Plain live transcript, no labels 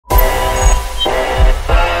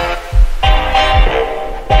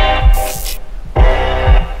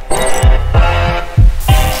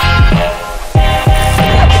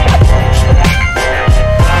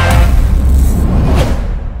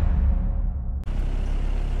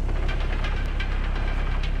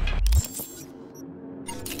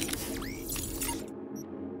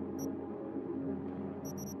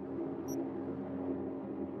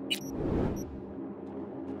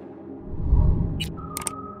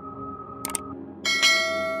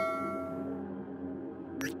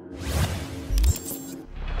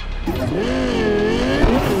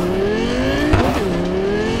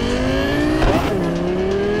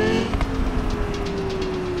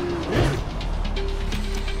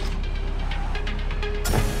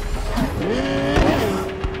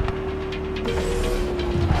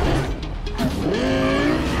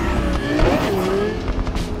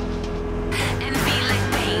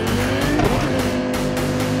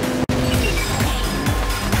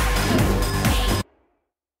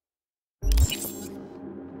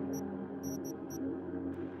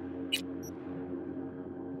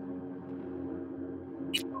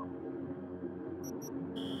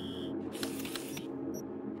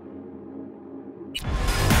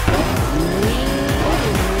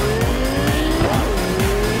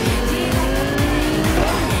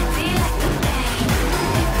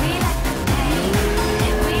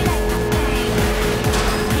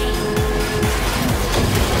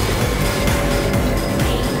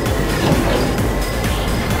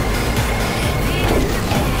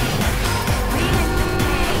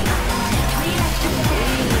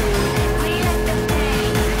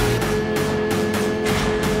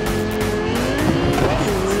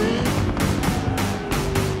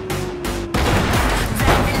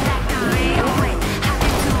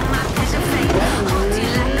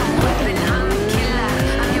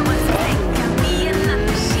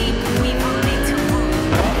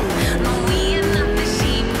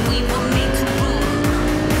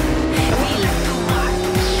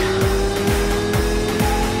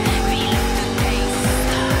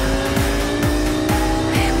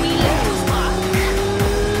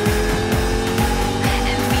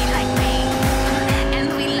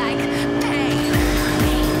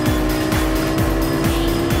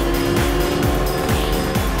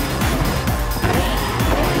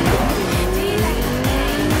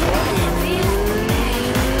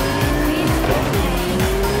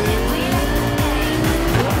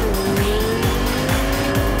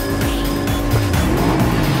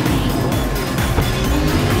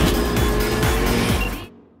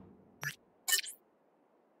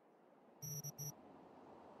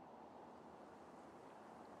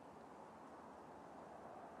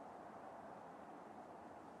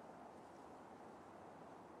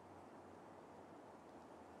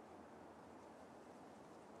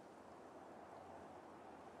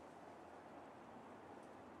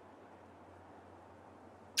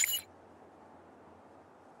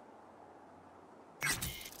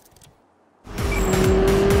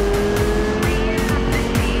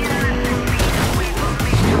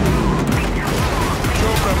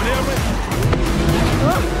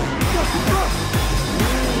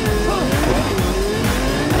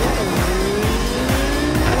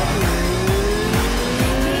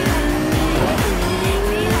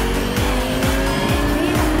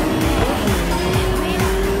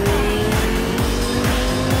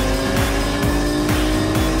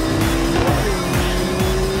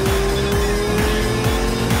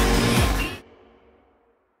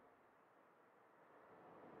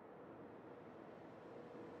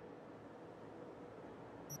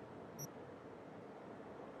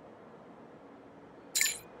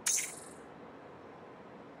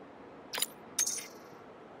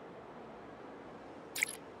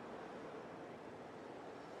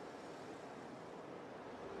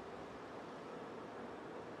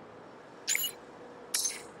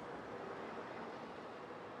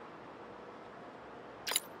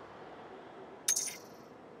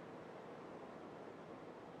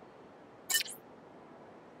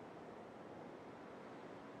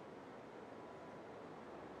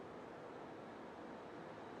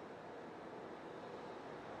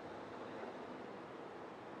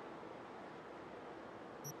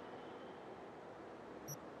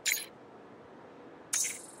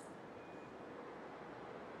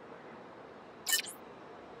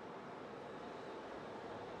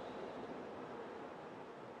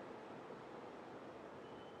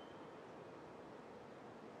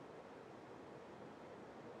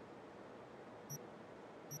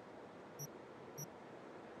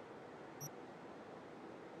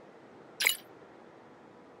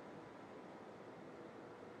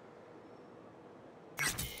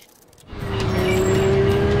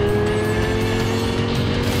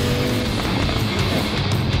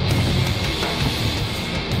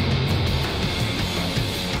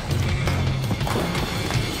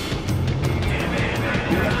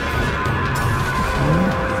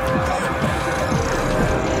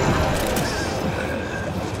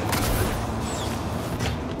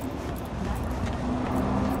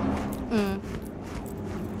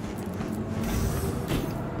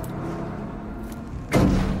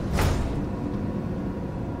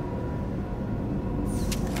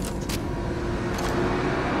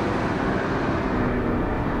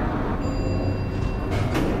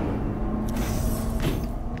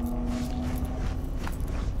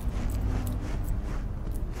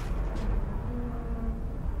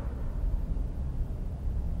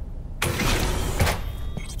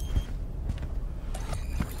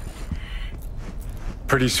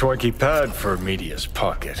Pretty swanky pad for a media's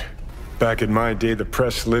pocket. Back in my day, the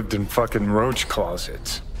press lived in fucking roach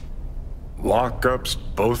closets. Lockups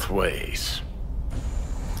both ways.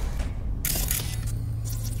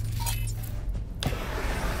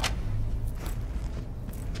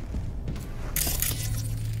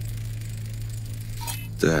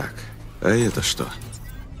 Так, а это что?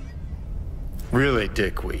 Really,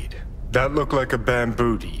 dickweed? That looked like a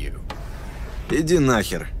bamboo to you? Иди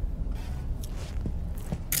нахер.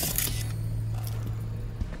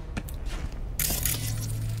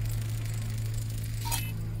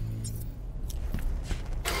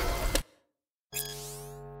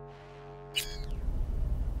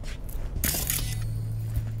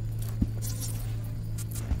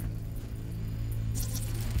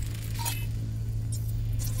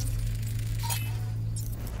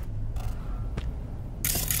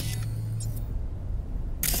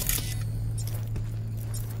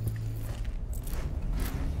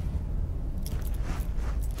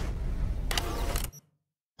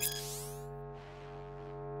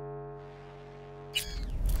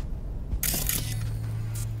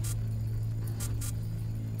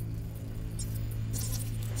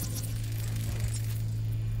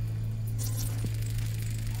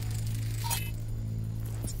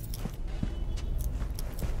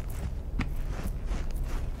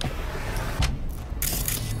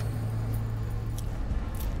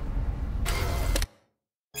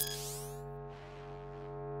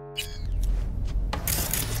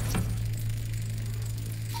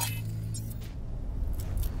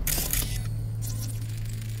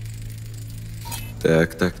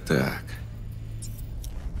 Так.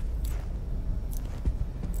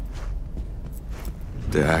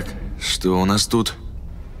 Так, что у нас тут?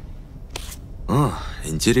 О,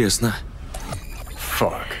 интересно.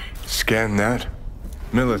 Fuck. Scan that.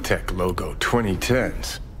 Militech logo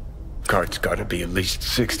 2010s. Card's gotta be at least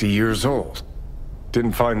 60 years old.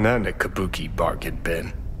 Didn't find that in a kabuki bargain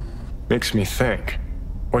bin. Makes me think.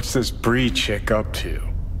 What's this Bree chick up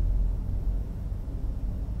to?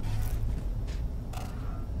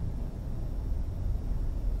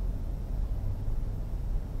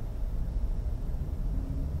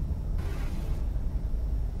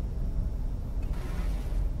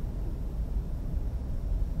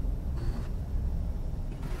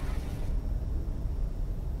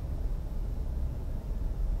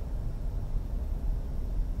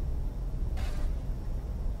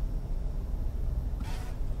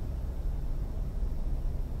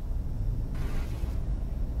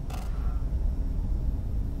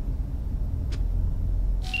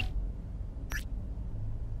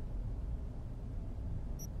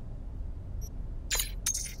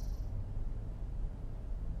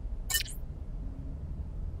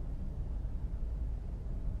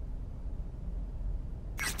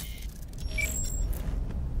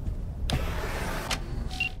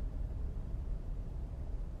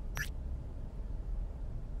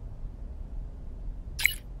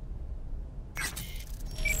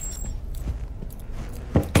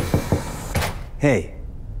 Hey,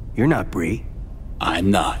 you're not Bree. I'm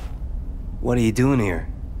not. What are you doing here?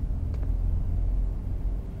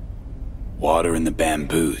 Water in the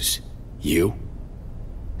bamboos. You?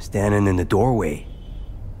 Standing in the doorway.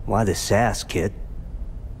 Why the sass, kid?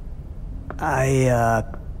 I,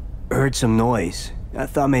 heard some noise. I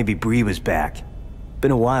thought maybe Bree was back. Been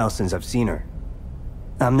a while since I've seen her.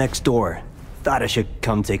 I'm next door. Thought I should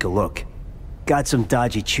come take a look. Got some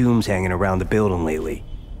dodgy chooms hanging around the building lately.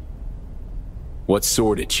 What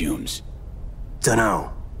sort of chooms?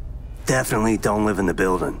 Dunno. Definitely don't live in the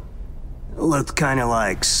building. Looked kinda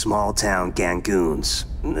like small-town gangoons.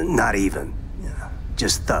 Not even.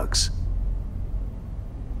 Just thugs.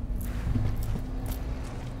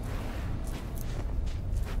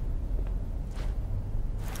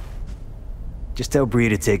 Just tell Bree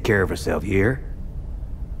to take care of herself, you hear?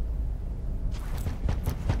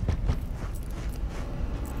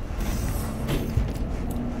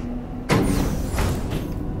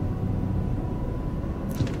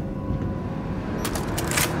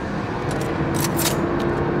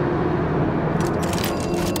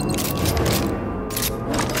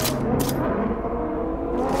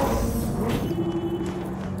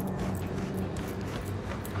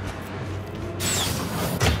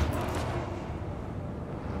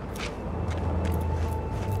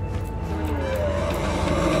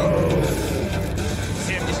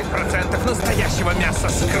 Настоящего мяса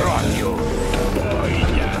с кровью.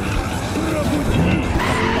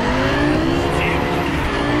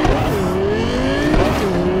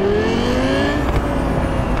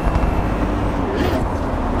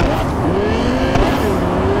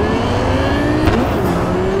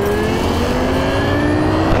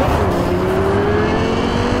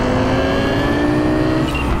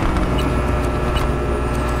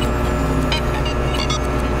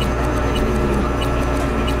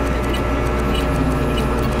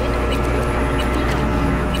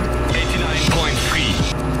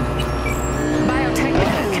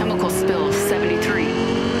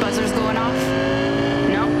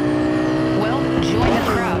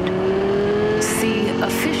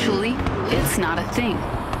 not a thing.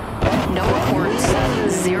 No reports,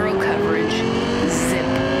 zero coverage, zip,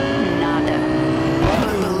 nada.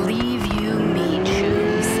 But believe you me,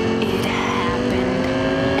 Choobs, it happened,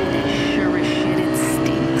 and as sure as shit it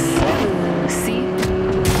stinks. See,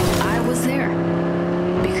 I was there,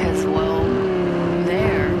 because, well,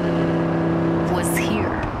 there was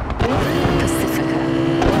here. Pacifica.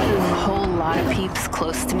 A whole lot of peeps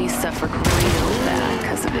close to me suffered real bad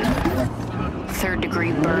because of it.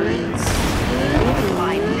 Third-degree burns,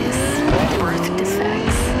 blindness, birth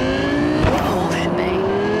defects, the whole shebang.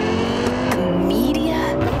 The media,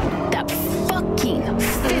 that fucking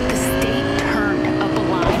fifth estate turned a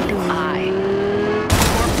blind eye.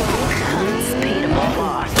 Corporal cunts paid them all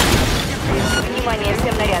off. Внимание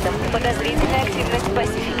всем нарядам. Подозрительная активность в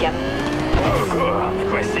Пасифике. Ого,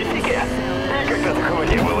 в Пасифике? Никогда такого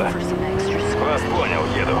не было. Вас понял,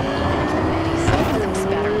 еду.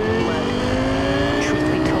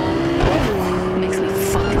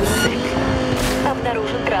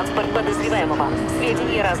 Обнаружен транспорт подозреваемого.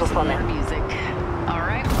 Сведения разосланы.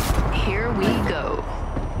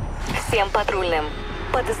 Всем патрульным.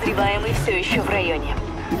 Подозреваемый все еще в районе.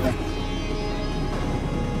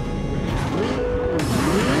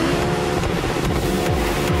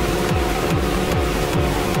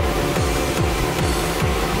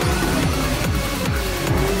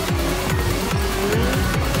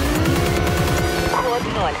 Код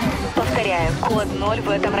 0. Повторяю, код 0 в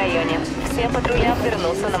этом районе. Всем патрулям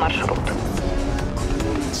вернуться на маршрут.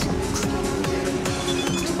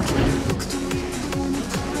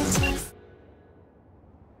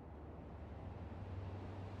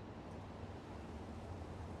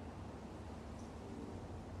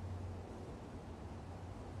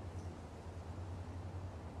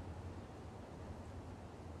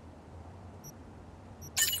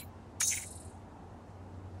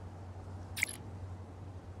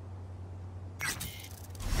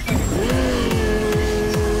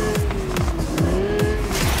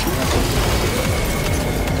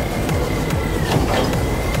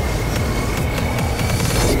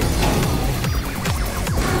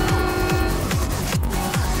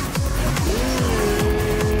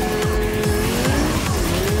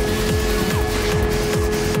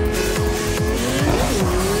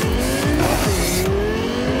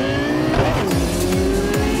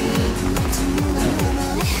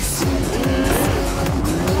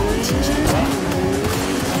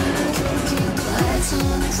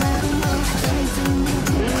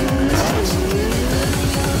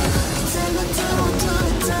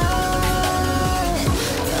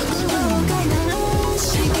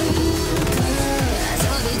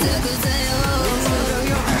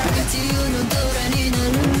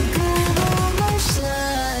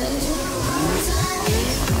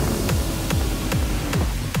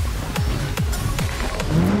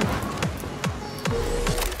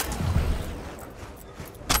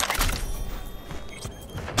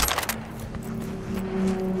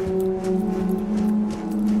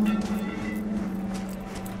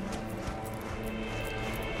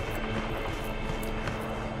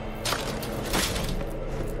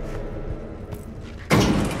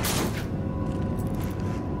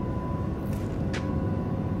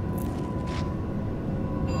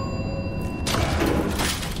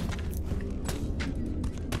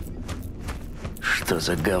 Что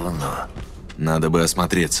за говно? Надо бы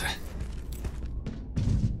осмотреться.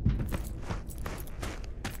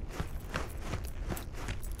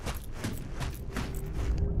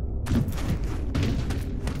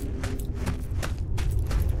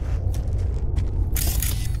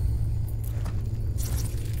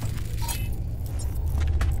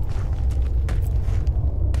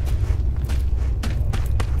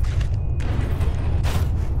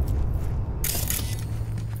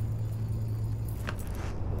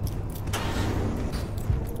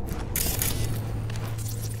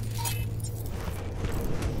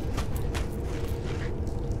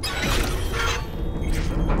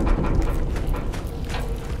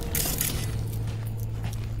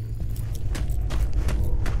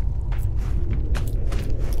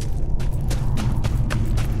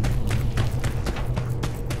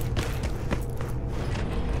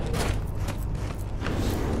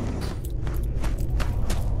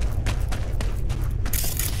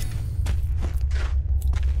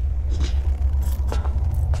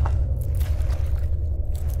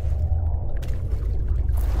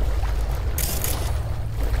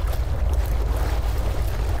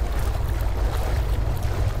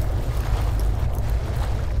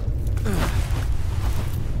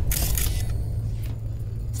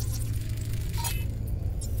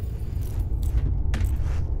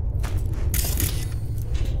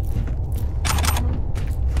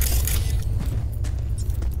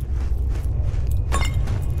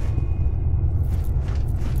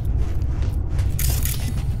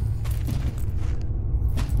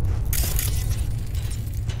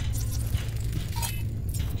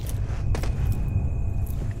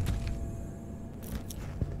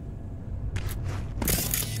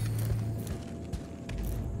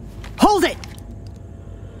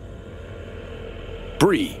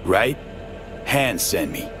 free, right? Hands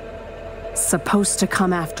send me. Supposed to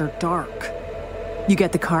come after dark. You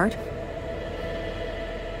get the card?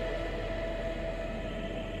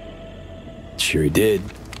 Sure did.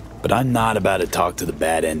 But I'm not about to talk to the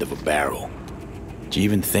bad end of a barrel. Did you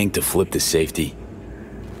even think to flip the safety?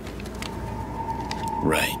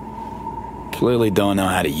 Right. Clearly don't know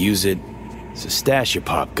how to use it, so stash your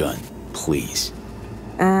pop gun, please.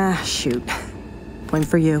 Shoot. Point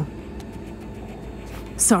for you.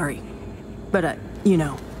 Sorry. But, you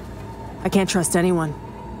know, I can't trust anyone.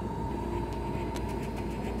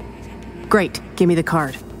 Great. Give me the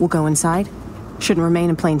card. We'll go inside. Shouldn't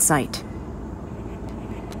remain in plain sight.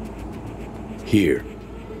 Here.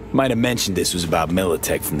 Might have mentioned this was about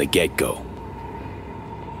Militech from the get-go.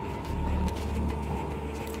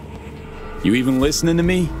 You even listening to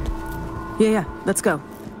me? Yeah, let's go.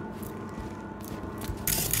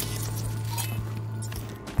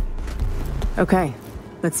 Okay,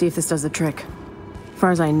 let's see if this does the trick. As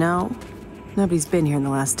far as I know, nobody's been here in the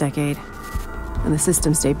last decade. And the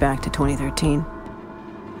systems date back to 2013.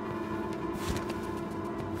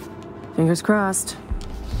 Fingers crossed.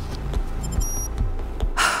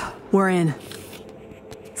 We're in.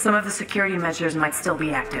 Some of the security measures might still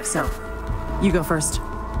be active, so you go first.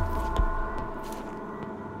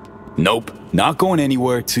 Nope, not going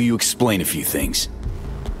anywhere till you explain a few things.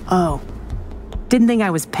 Oh. Didn't think I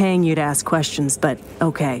was paying you to ask questions, but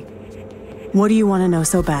okay. What do you want to know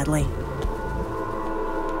so badly?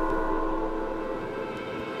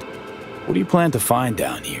 What do you plan to find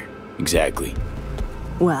down here, exactly?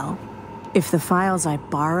 Well, if the files I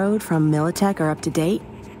borrowed from Militech are up to date,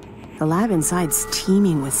 the lab inside's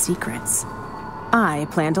teeming with secrets. I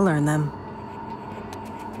plan to learn them.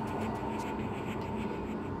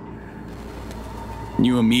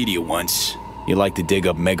 Knew a media once. You like to dig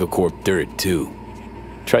up megacorp dirt, too.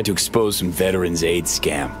 Tried to expose some veterans aid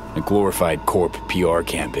scam, a glorified corp PR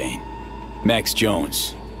campaign. Max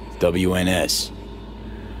Jones, WNS.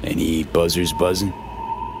 Any buzzers buzzing?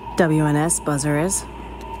 WNS buzzer is.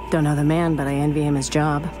 Don't know the man, but I envy him his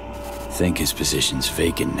job. Think his position's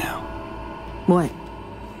vacant now. What?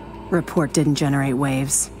 Report didn't generate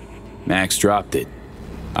waves. Max dropped it.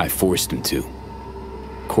 I forced him to.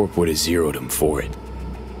 Corp would have zeroed him for it.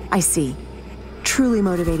 I see. Truly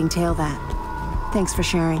motivating tale, that. Thanks for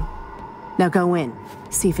sharing. Now go in.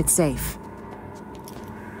 See if it's safe.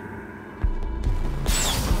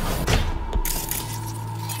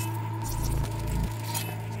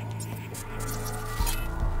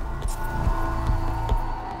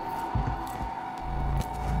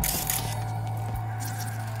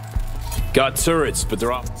 Got turrets, but they're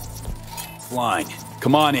offline.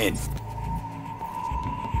 Come on in.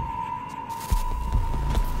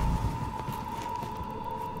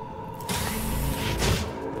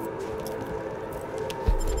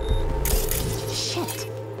 Shit.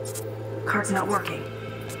 Card's not working.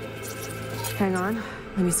 Hang on.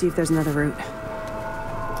 Let me see if there's another route.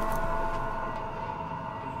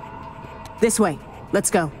 This way. Let's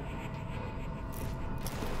go.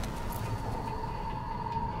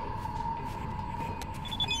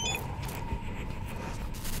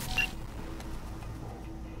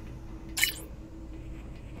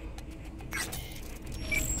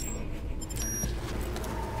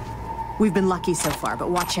 We've been lucky so far,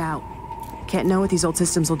 but watch out. Can't know what these old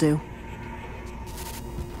systems will do.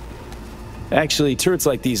 Actually, turrets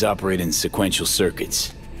like these operate in sequential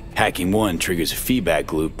circuits. Hacking one triggers a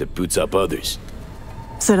feedback loop that boots up others.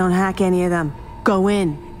 So don't hack any of them. Go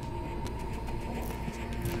in.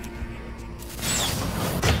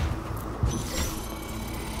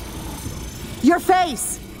 Your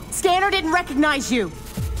face! Scanner didn't recognize you!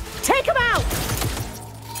 Take him out!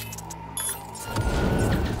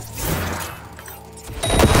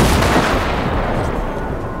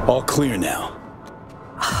 All clear now.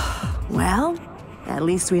 Well, at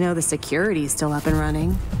least we know the security's still up and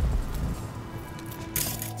running.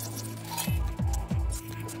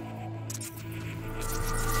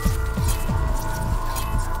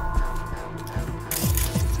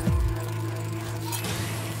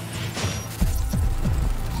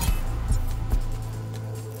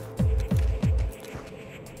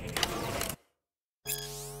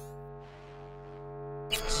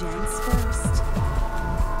 Gents first.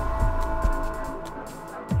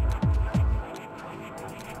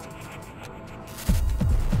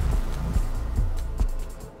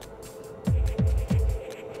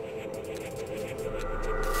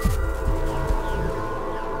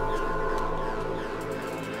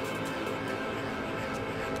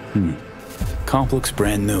 Comp looks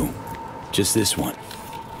brand new. Just this one.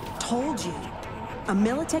 Told you. A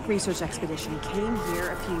Militech research expedition came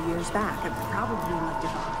here a few years back and probably left it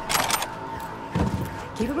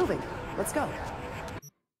behind. Keep it moving. Let's go.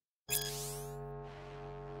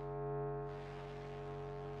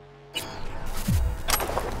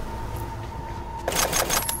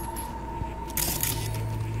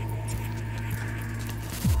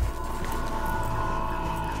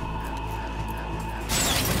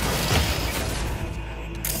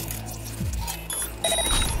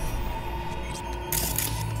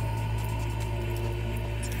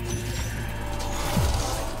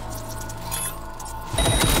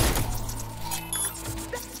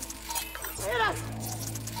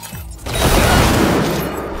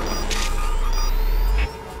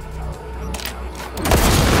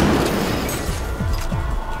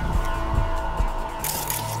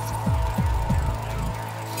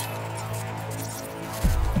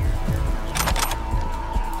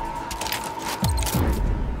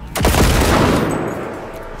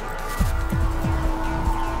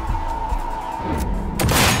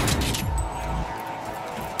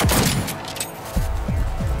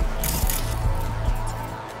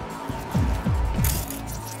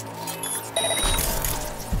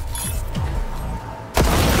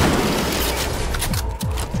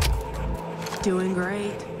 Doing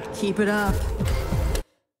great. Keep it up.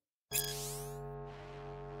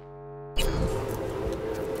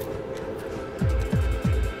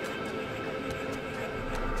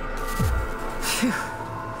 Phew.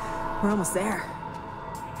 We're almost there.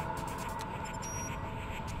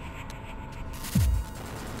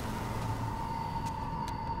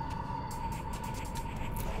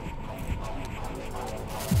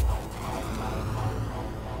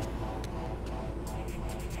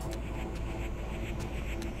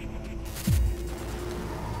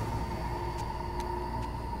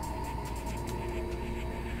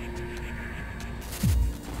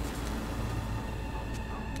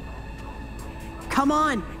 Come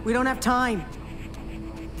on, we don't have time.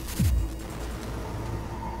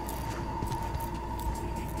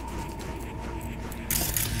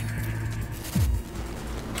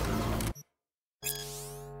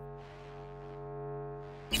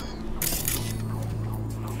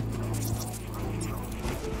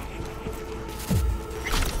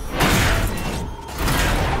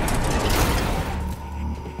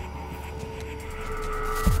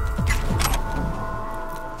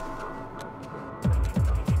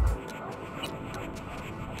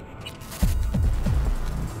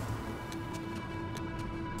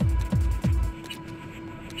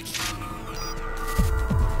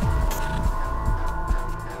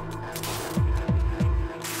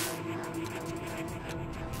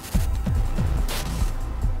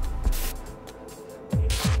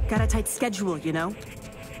 Got a tight schedule, you know?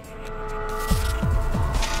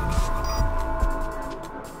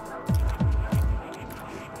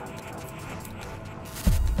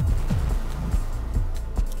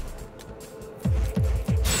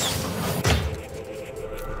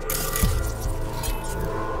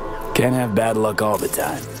 Can't have bad luck all the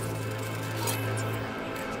time.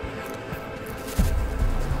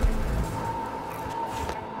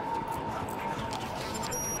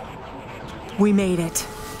 We made it.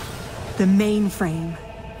 The mainframe.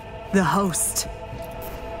 The host.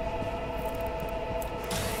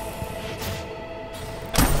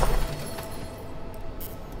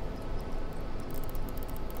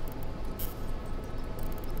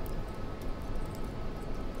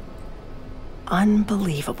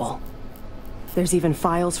 Unbelievable. There's even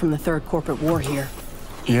files from the Third Corporate War here.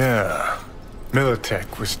 Yeah.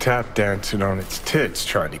 Militech was tap dancing on its tits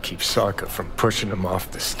trying to keep Sokka from pushing him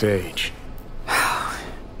off the stage.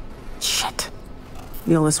 Shit.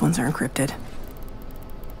 The oldest ones are encrypted.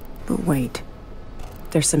 But wait.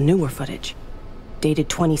 There's some newer footage. Dated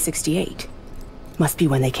 2068. Must be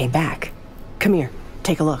when they came back. Come here,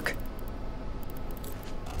 take a look.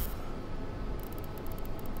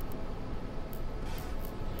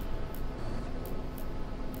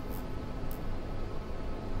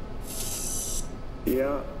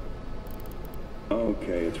 Yeah.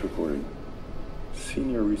 Okay, it's recording.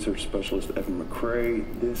 Senior Research Specialist Evan McCrae,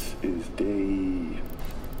 this is day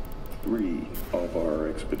 3 of our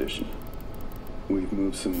expedition. We've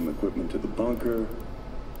moved some equipment to the bunker.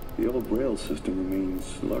 The old rail system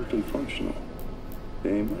remains largely functional.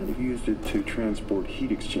 They might have used it to transport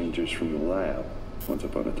heat exchangers from the lab once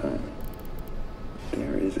upon a time.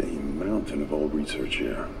 There is a mountain of old research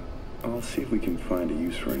here. I'll see if we can find a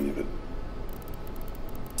use for any of it.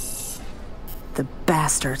 The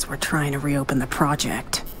bastards were trying to reopen the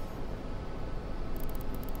project.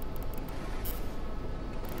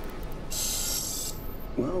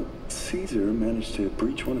 Well, Caesar managed to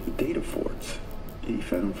breach one of the data forts. Найдите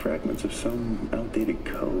found fragments of some outdated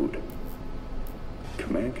code.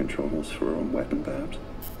 Command controls for our own weapon, perhaps?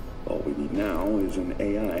 All we need now is an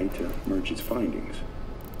AI to merge its findings.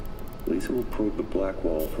 Lisa will probe the black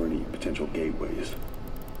wall for any potential gateways.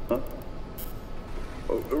 Huh?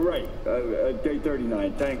 Oh, right. Day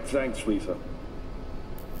 39. Thanks, Lisa.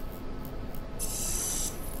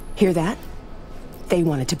 Hear that? They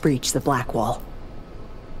wanted to breach the black wall.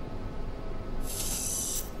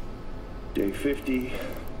 Day 50,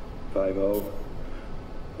 50.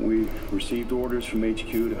 We received orders from HQ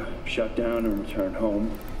to shut down and return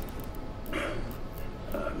home.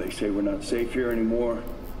 They say we're not safe here anymore.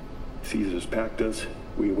 Caesar's packed us.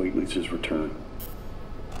 We await Lisa's return.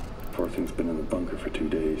 Poor thing's been in the bunker for 2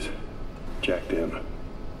 days. Jacked in.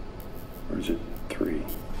 Or is it 3?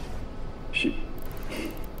 She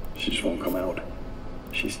just won't come out.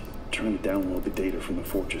 She's trying to download the data from the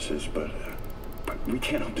fortresses, but we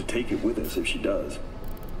can't hope to take it with us if she does.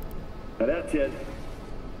 Now that's it.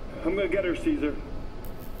 I'm gonna get her, Caesar.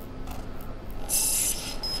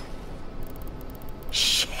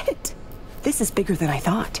 Shit! This is bigger than I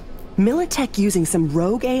thought. Militech using some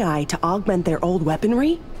rogue AI to augment their old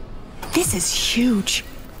weaponry? This is huge.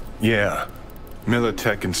 Yeah.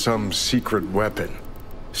 Militech and some secret weapon.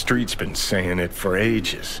 Street's been saying it for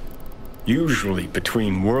ages. Usually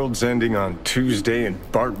between worlds ending on Tuesday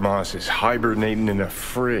and Bart Moss is hibernating in a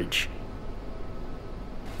fridge.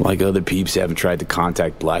 Like other peeps haven't tried to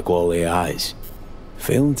contact Blackwall AIs.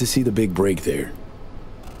 Failing to see the big break there.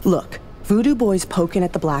 Look, Voodoo Boys poking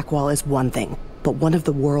at the Blackwall is one thing, but one of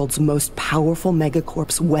the world's most powerful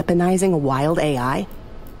megacorps weaponizing a wild AI?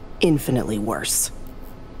 Infinitely worse.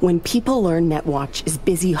 When people learn Netwatch is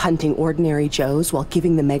busy hunting ordinary Joes while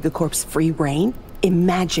giving the megacorps free reign,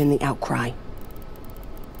 imagine the outcry.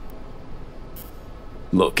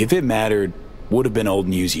 Look, if it mattered, would have been old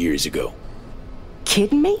news years ago.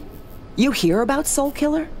 Kidding me? You hear about Soul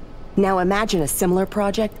Killer? Now imagine a similar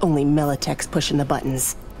project, only Militech's pushing the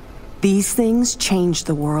buttons. These things change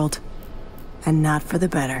the world. And not for the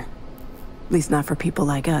better. At least not for people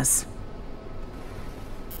like us.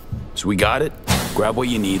 So we got it? Grab what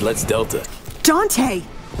you need, let's Delta. Dante!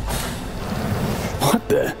 What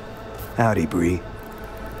the? Howdy, Bree.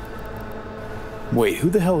 Wait, who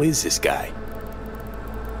the hell is this guy?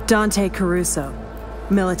 Dante Caruso.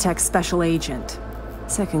 Militech's special agent.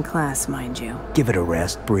 Second class, mind you. Give it a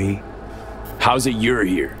rest, Bree. How's it you're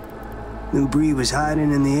here? Knew Bree was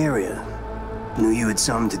hiding in the area. Knew you had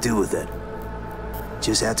something to do with it.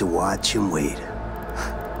 Just had to watch and wait.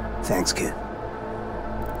 Thanks, kid.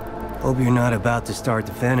 Hope you're not about to start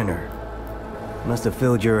defending her. Must have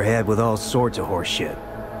filled your head with all sorts of horse shit.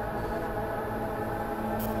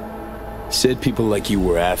 Said people like you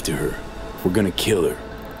were after her. We're gonna kill her.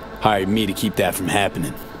 Hired me to keep that from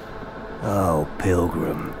happening. Oh,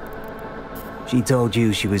 Pilgrim. She told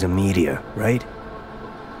you she was a media, right?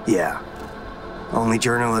 Yeah. Only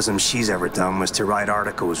journalism she's ever done was to write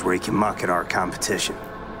articles where you can muck at our competition.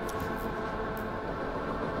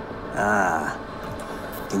 Ah.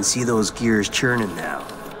 Can see those gears churning now.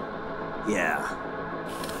 Yeah.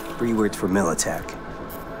 Bree worked for Militech.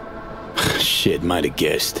 Shit, might have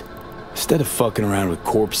guessed. Instead of fucking around with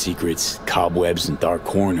corp secrets, cobwebs, and dark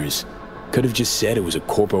corners, could have just said it was a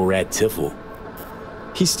corpo rat tiffle.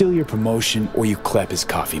 He steal your promotion, or you clap his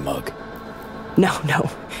coffee mug. No,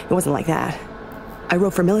 it wasn't like that. I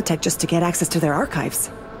wrote for Militech just to get access to their archives.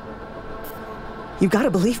 You gotta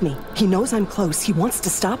believe me. He knows I'm close. He wants to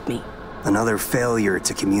stop me. Another failure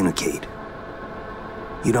to communicate.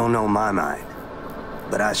 You don't know my mind,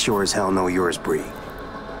 but I sure as hell know yours, Bree.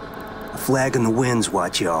 A flag in the wind's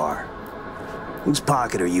what you are. Whose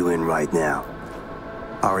pocket are you in right now?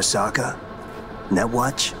 Arasaka?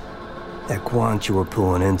 Netwatch? That quant you were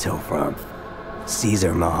pulling intel from.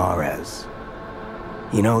 Caesar Maharez.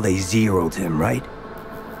 You know they zeroed him, right?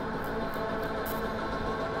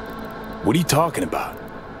 What are you talking about?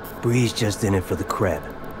 Bree's just in it for the cred.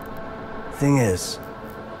 Thing is,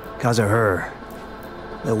 'cause of her,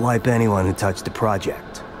 they'll wipe anyone who touched the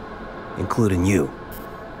project, including you.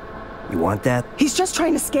 You want that? He's just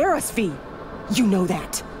trying to scare us, V. You know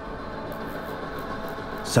that.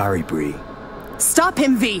 Sorry, Bree. Stop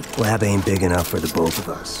him, V! Lab ain't big enough for the both of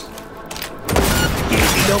us.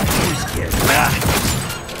 Easy, don't please, kid.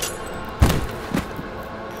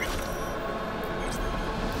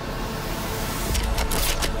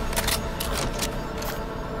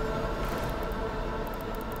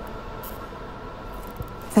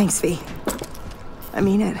 Thanks, V. I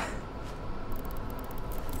mean it.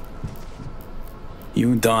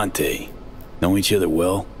 You and Dante know each other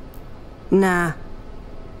well? Nah.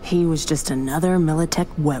 He was just another Militech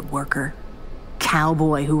wet worker.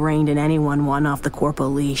 cowboy who reined in anyone one off the corpo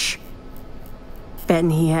leash. Betting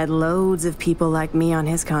he had loads of people like me on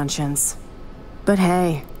his conscience. But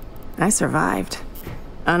hey, I survived.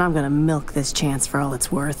 And I'm gonna milk this chance for all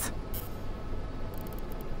it's worth.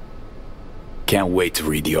 Can't wait to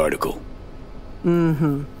read the article.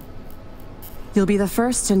 Mm-hmm. You'll be the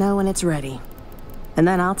first to know when it's ready. And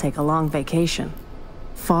then I'll take a long vacation.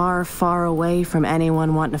 Far, far away from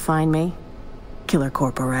anyone wanting to find me. Killer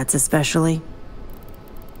corporats especially.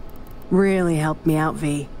 Really helped me out,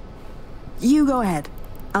 V. You go ahead.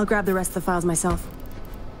 I'll grab the rest of the files myself.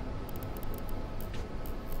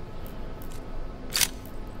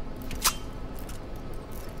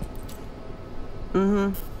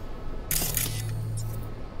 Mm-hmm.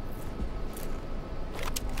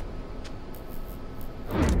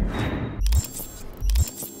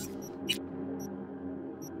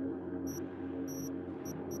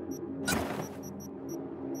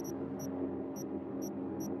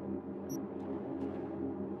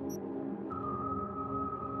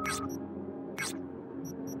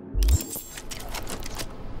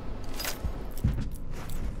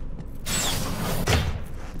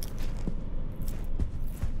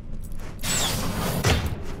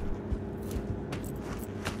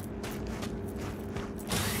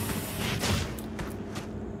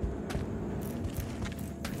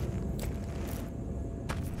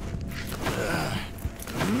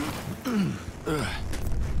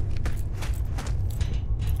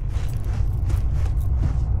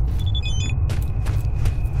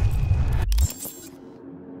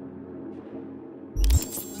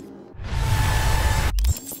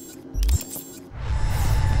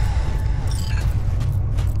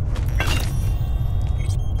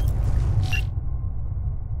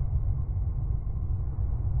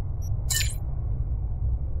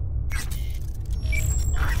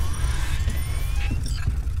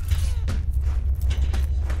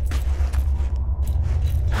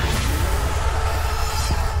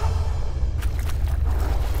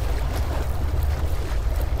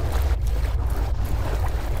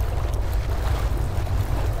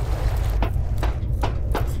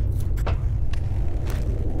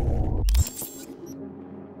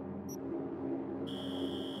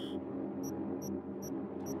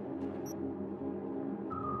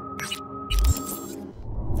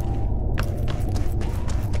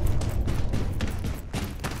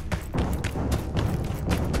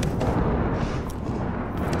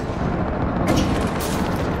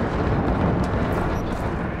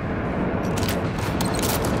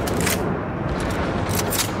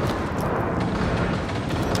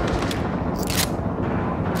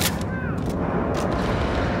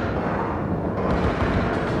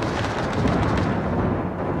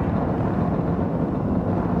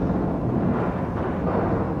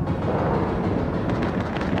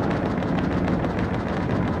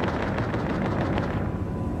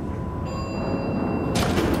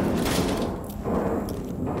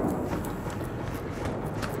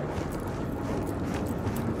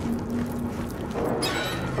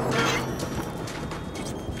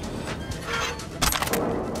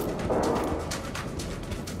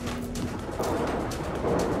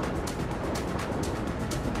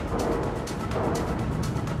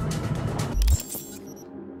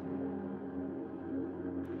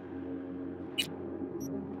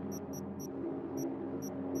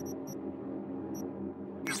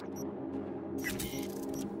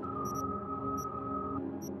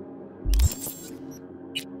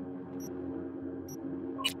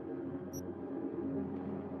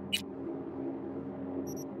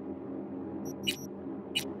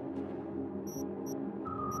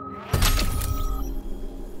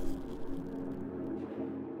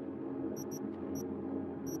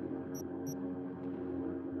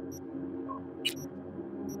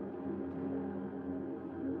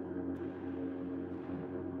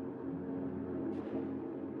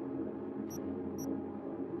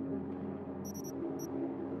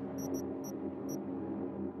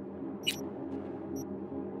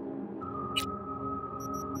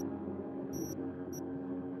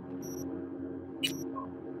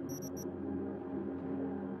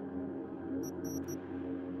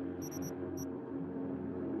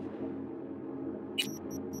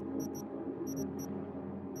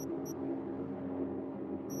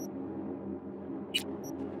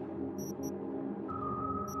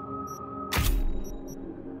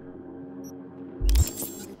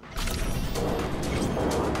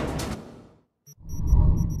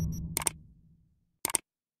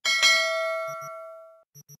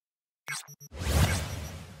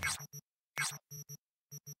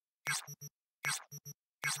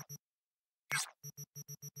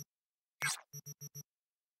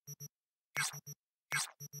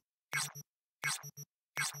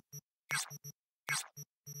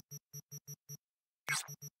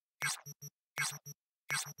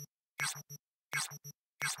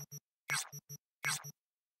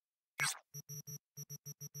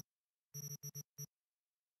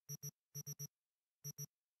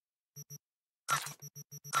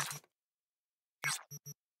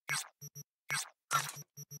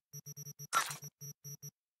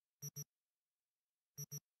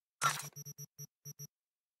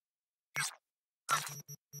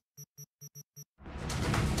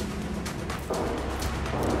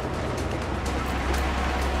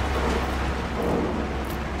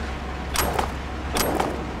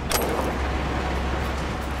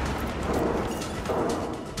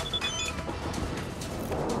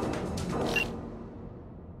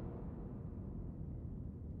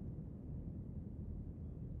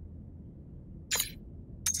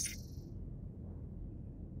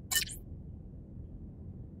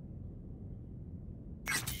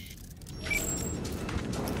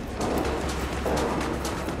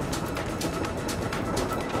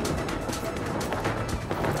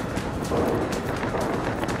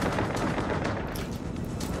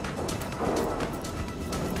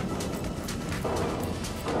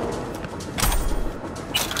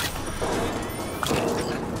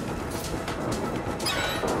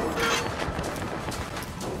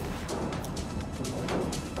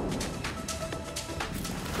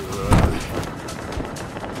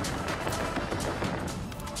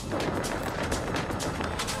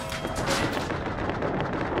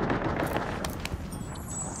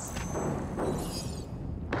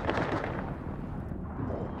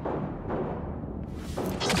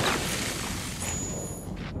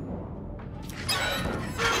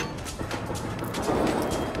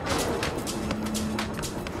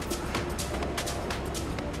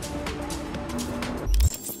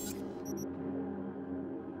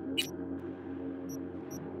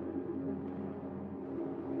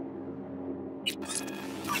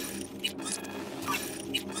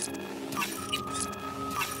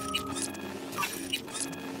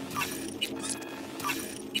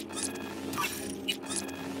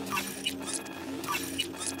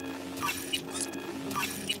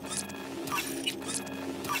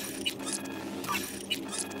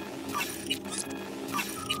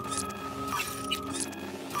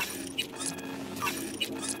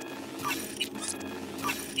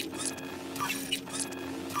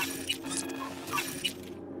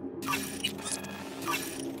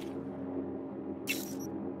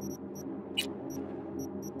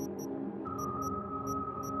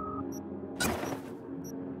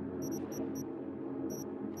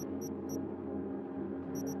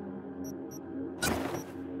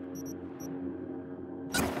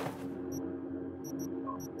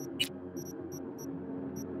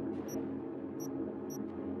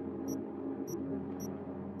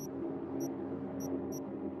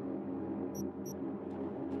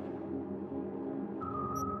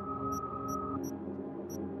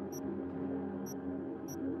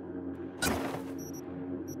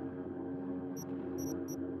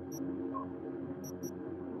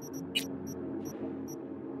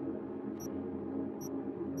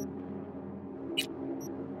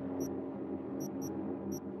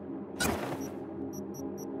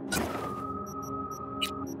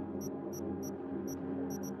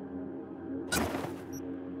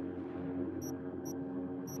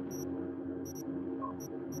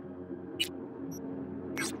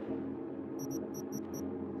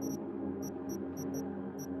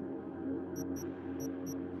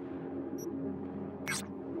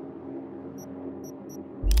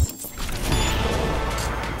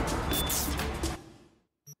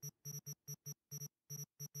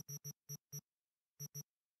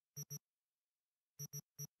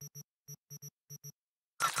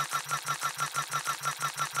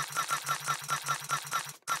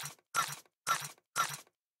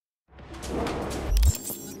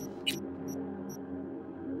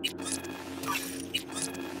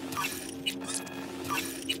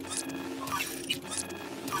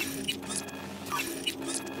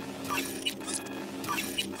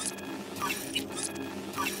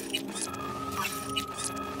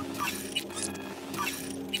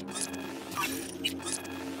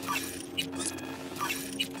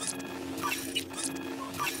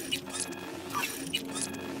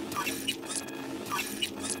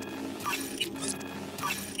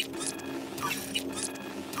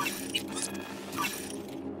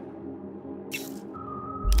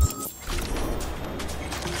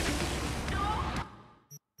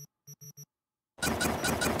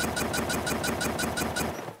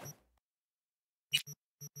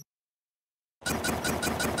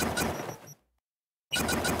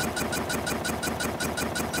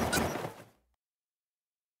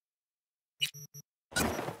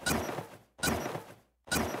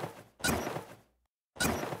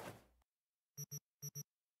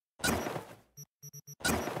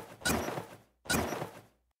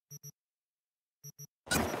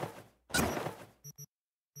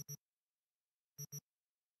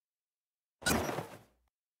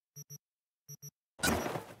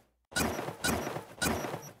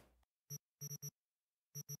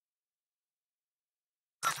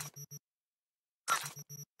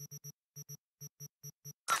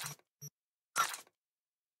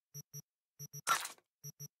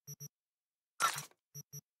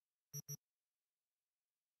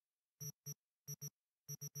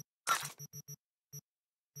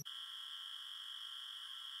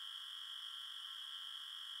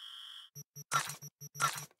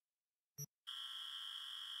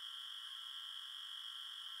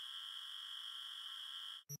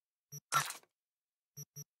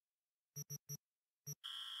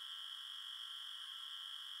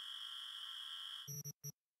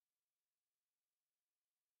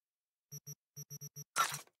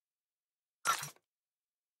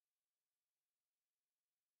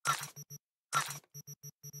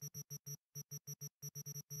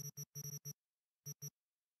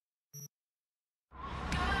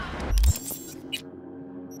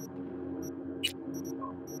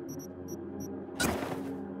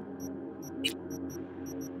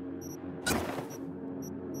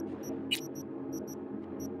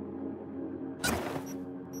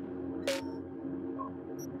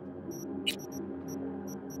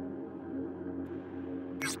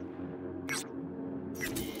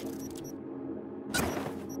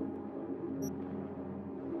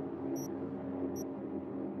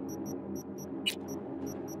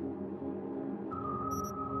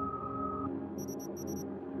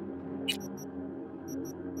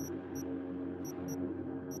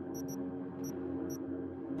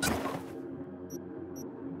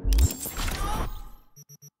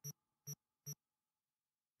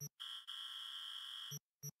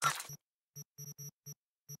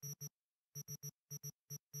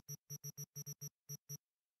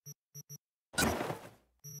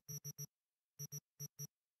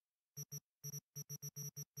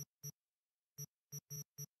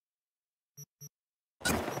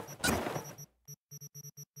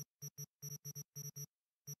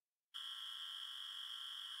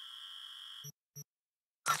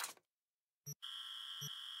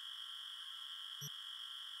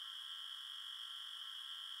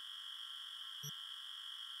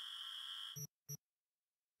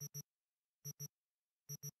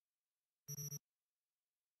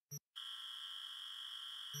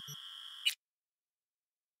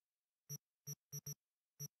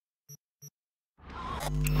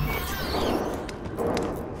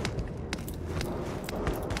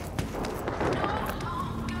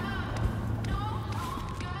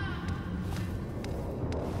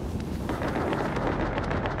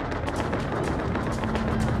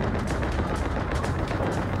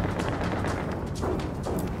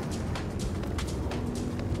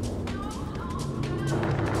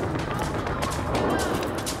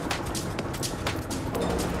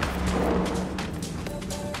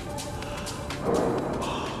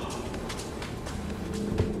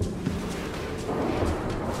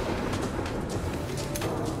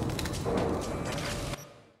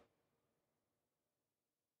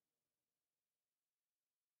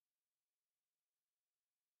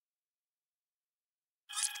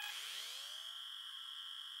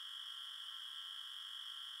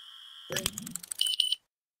 Great.